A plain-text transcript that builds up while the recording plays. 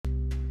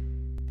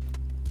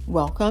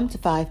Welcome to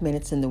 5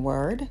 Minutes in the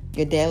Word,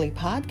 your daily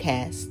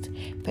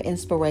podcast for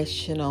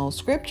inspirational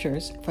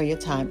scriptures for your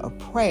time of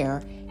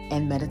prayer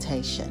and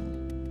meditation.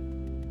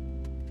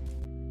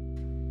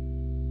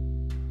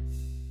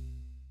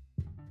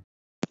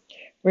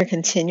 We're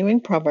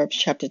continuing Proverbs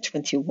chapter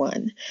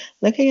 21,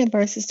 looking at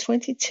verses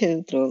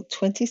 22 through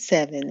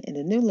 27 in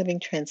the New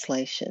Living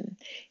Translation.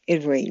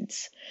 It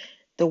reads,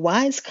 "The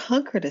wise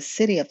conquer the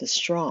city of the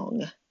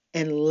strong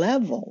and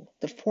level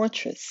the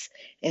fortress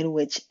in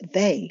which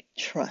they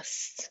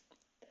trust.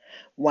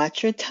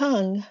 Watch your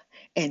tongue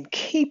and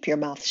keep your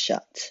mouth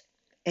shut,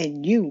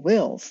 and you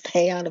will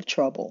stay out of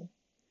trouble.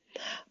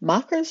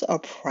 Mockers are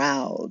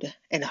proud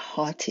and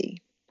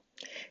haughty.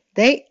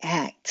 They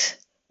act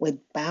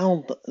with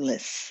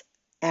boundless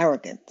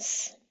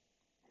arrogance.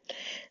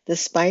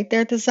 Despite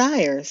their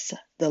desires,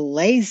 the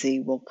lazy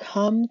will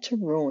come to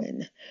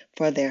ruin,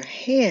 for their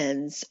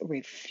hands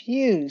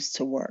refuse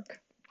to work.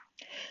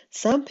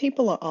 Some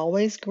people are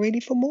always greedy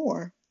for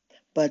more,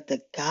 but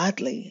the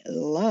godly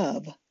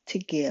love to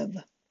give.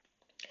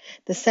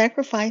 The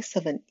sacrifice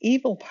of an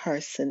evil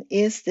person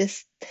is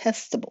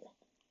detestable,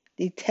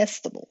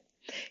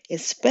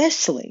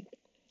 especially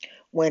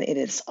when it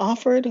is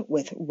offered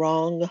with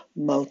wrong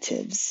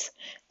motives."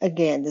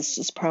 Again, this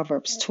is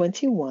Proverbs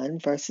 21,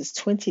 verses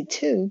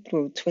 22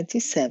 through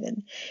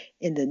 27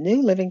 in the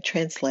New Living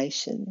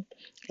Translation.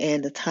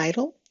 And the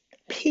title,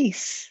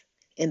 Peace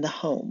in the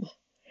Home,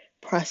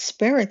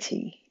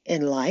 Prosperity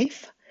in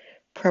Life,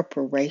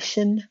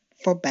 Preparation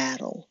for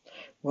Battle.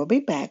 We'll be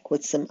back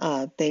with some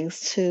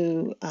things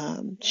to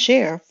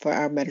share for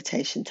our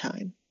meditation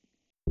time.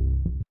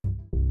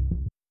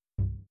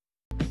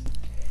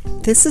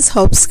 This is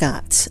Hope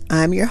Scott.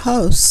 I'm your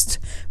host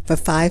for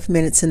 5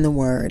 Minutes in the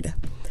Word.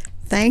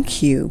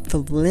 Thank you for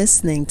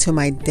listening to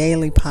my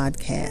daily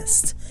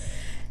podcast.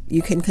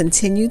 You can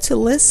continue to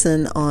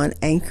listen on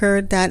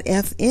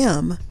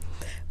Anchor.fm,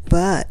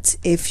 but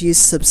if you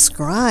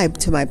subscribe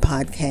to my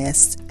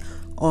podcast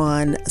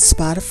on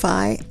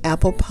Spotify,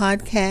 Apple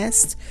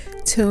Podcast,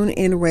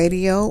 TuneIn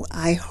Radio,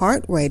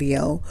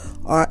 iHeartRadio,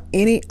 or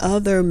any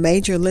other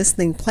major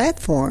listening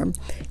platform,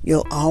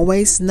 you'll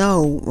always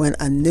know when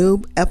a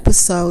new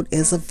episode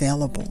is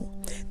available.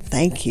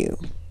 Thank you.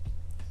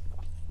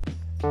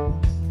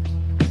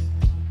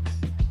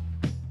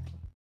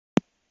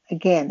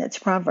 Again, it's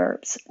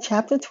Proverbs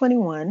chapter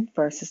 21,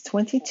 verses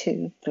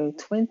 22 through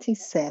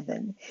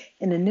 27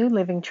 in the New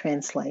Living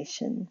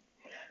Translation.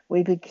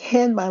 We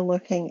begin by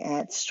looking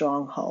at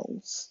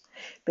strongholds.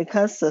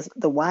 Because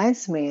the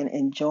wise man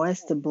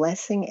enjoys the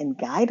blessing and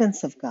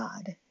guidance of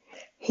God,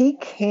 he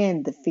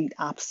can defeat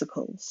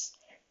obstacles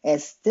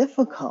as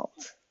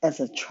difficult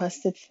as a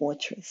trusted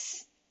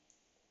fortress.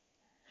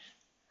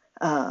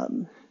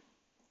 The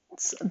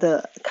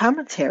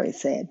commentary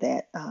said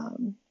that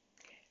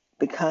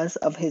because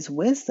of his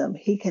wisdom,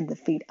 he can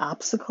defeat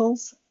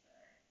obstacles.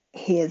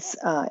 His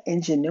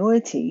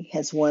ingenuity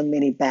has won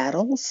many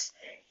battles,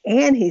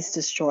 and he's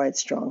destroyed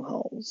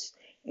strongholds.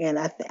 And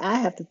I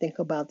have to think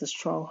about the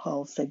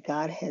strongholds that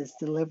God has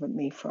delivered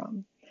me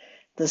from,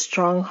 the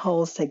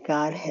strongholds that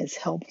God has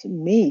helped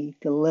me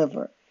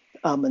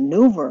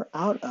maneuver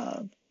out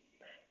of.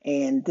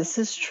 And this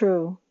is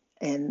true,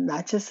 and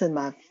not just in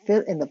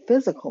the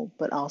physical,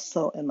 but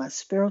also in my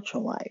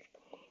spiritual life.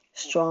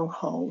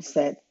 Strongholds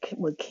that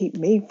would keep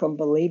me from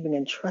believing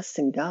and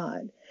trusting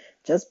God,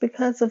 just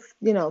because of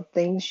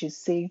things you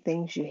see,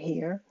 things you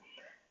hear.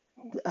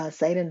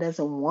 Satan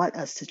doesn't want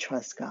us to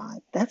trust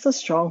God. That's a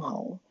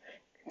stronghold.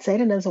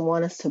 Satan doesn't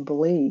want us to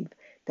believe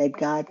that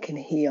God can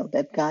heal,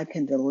 that God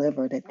can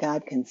deliver, that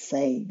God can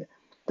save.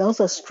 Those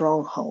are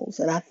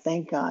strongholds, and I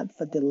thank God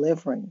for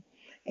delivering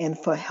and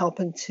for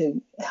helping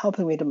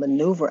me to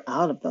maneuver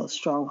out of those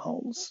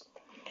strongholds.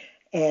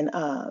 And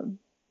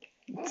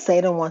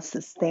Satan wants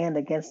to stand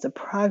against the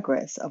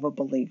progress of a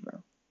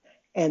believer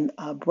and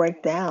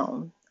break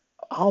down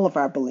all of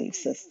our belief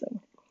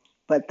system.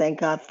 But thank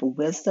God for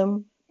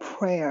wisdom,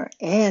 prayer,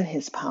 and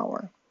his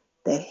power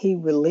that he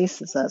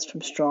releases us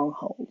from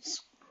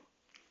strongholds.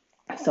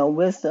 So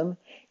wisdom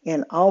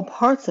in all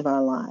parts of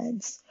our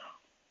lives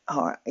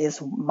is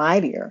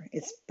mightier,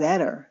 it's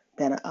better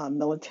than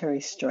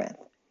military strength.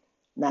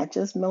 Not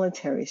just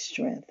military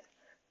strength,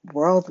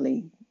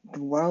 worldly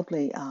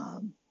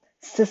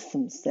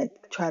systems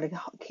that try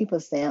to keep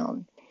us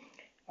down.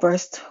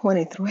 Verse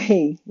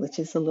 23, which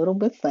is a little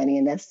bit funny,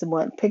 and that's the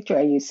one picture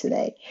I use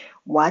today.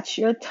 Watch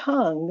your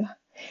tongue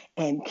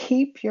and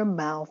keep your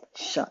mouth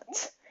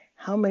shut.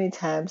 How many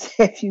times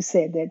have you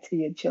said that to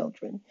your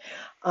children?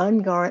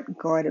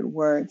 Unguarded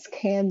words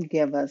can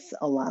give us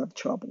a lot of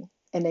trouble,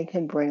 and they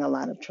can bring a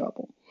lot of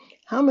trouble.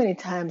 How many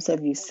times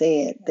have you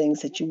said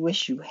things that you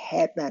wish you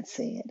had not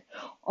said,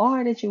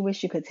 or that you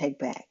wish you could take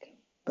back?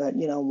 But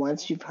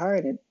once you've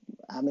heard it,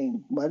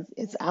 once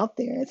it's out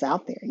there, it's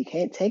out there. You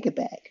can't take it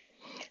back.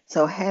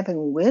 So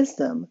having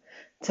wisdom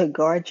to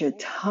guard your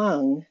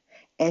tongue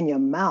and your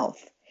mouth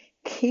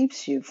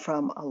keeps you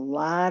from a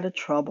lot of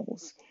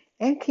troubles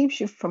and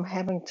keeps you from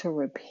having to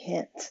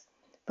repent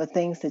for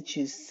things that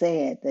you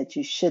said that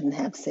you shouldn't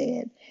have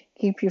said.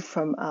 keep you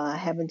from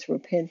having to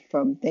repent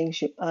from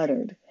things you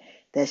uttered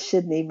that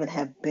shouldn't even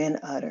have been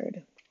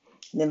uttered.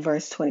 And then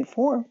verse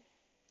 24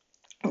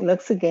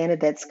 looks again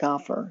at that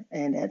scoffer,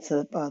 and that's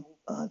a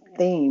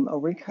theme, a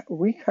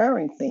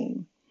recurring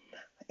theme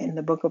in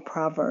the book of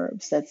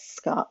Proverbs. That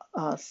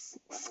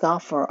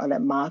scoffer or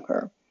that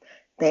mocker,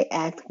 they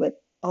act with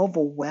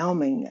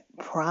overwhelming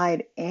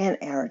pride and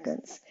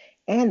arrogance,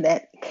 and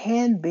that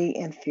can be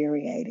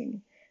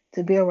infuriating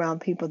to be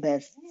around people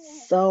that's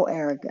so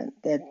arrogant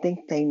that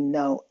think they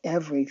know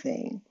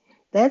everything.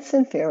 That's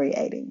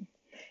infuriating.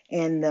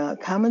 And the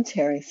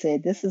commentary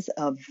said this is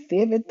a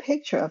vivid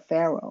picture of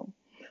Pharaoh,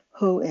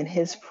 who, in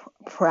his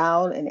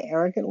proud and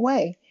arrogant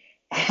way,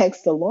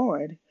 asked the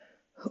Lord,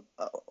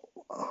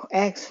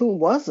 asked who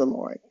was the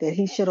Lord, that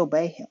he should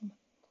obey him.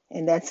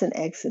 And that's in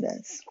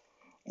Exodus.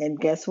 And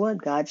guess what?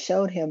 God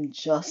showed him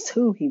just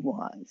who he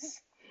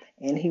was.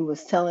 And he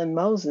was telling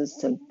Moses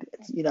to,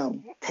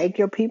 take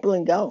your people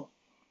and go.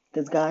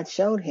 Because God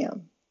showed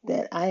him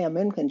that I am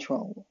in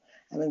control.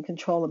 I'm in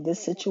control of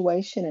this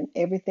situation and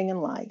everything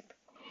in life.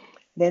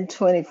 Then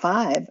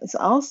 25 is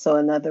also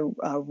another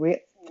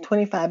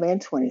 25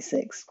 and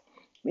 26,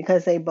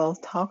 because they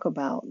both talk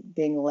about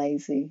being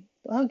lazy.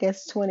 Well, I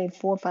guess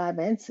 24, 5,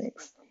 and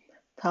 6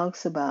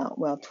 talks about,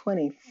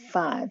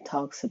 25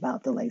 talks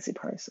about the lazy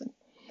person.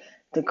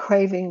 The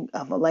craving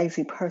of a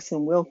lazy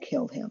person will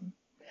kill him.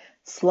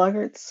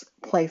 Sluggards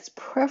place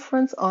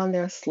preference on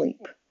their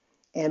sleep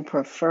and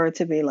prefer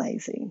to be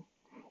lazy.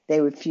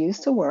 They refuse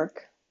to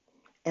work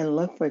and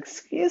look for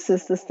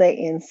excuses to stay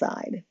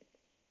inside.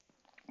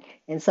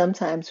 And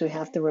sometimes we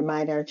have to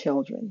remind our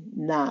children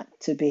not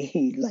to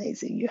be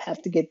lazy. You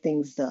have to get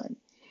things done,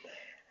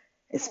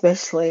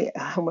 especially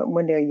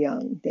when they're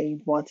young. They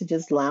want to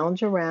just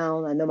lounge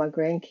around. I know my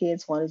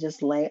grandkids want to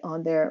just play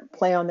on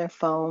their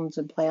phones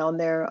and play on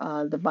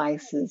their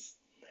devices.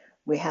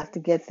 We have to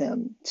get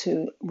them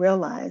to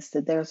realize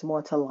that there's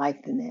more to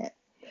life than that.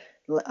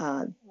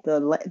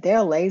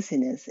 Their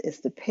laziness is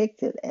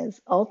depicted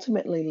as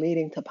ultimately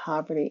leading to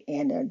poverty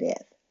and their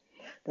death.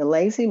 The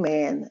lazy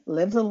man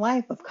lives a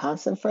life of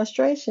constant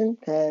frustration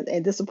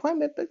and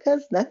disappointment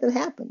because nothing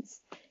happens.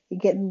 He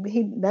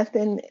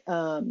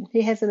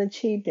hasn't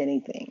achieved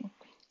anything.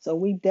 So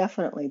we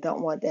definitely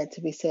don't want that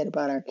to be said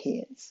about our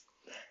kids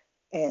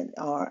and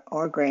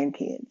our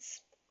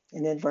grandkids.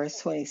 And then verse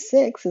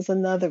 26 is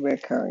another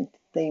recurring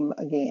theme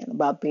again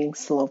about being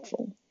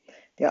slothful.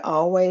 They're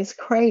always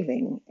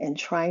craving and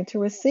trying to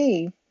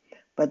receive,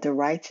 but the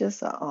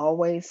righteous are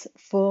always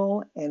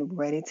full and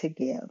ready to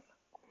give.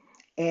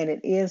 And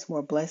it is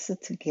more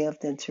blessed to give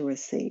than to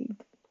receive.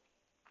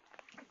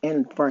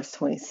 In verse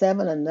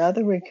 27,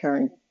 another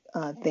recurring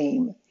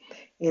theme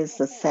is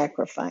the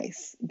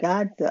sacrifice.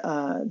 God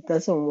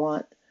doesn't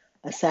want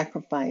a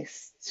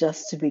sacrifice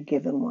just to be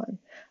given one.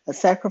 A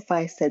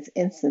sacrifice that's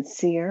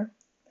insincere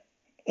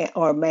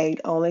or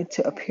made only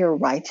to appear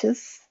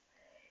righteous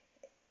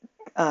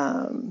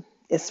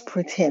is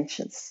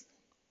pretentious.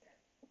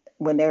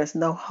 When there is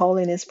no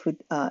holiness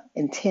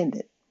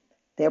intended,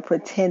 they're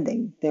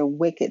pretending, they're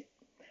wicked,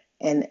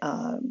 and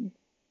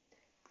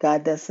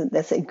God doesn't,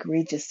 that's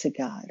egregious to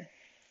God,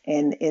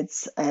 and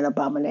it's an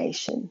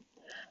abomination.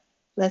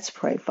 Let's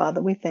pray.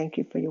 Father, we thank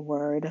you for your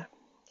word.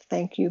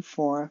 Thank you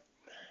for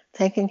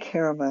taking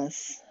care of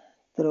us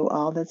through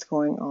all that's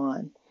going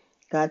on.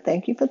 God,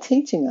 thank you for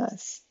teaching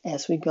us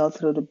as we go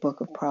through the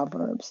book of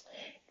Proverbs.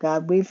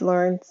 God, we've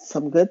learned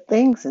some good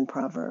things in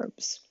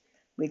Proverbs.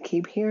 We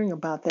keep hearing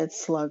about that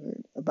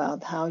sluggard,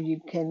 about how you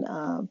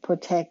can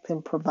protect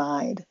and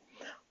provide.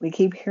 We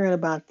keep hearing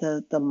about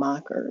the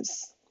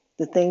mockers,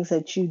 the things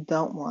that you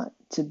don't want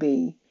to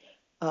be.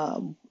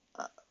 Um,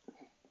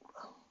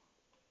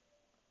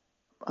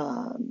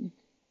 um,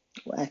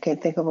 I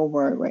can't think of a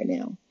word right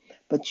now,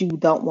 but you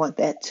don't want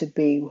that to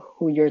be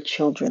who your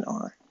children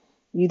are.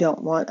 You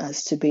don't want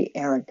us to be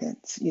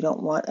arrogant. You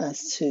don't want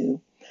us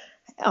to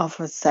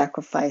offer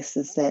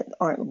sacrifices that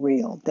aren't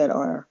real, that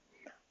are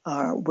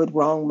with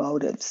wrong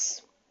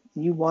motives.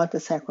 You want the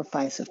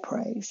sacrifice of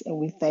praise, and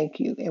we thank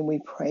you and we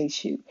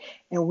praise you.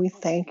 And we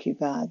thank you,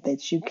 God,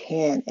 that you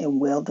can and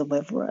will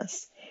deliver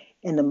us.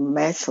 In the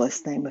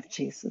matchless name of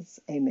Jesus,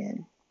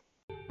 amen.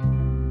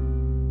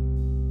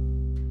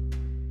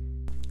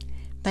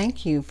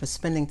 Thank you for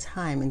spending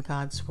time in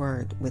God's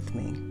Word with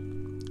me.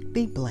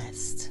 Be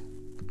blessed.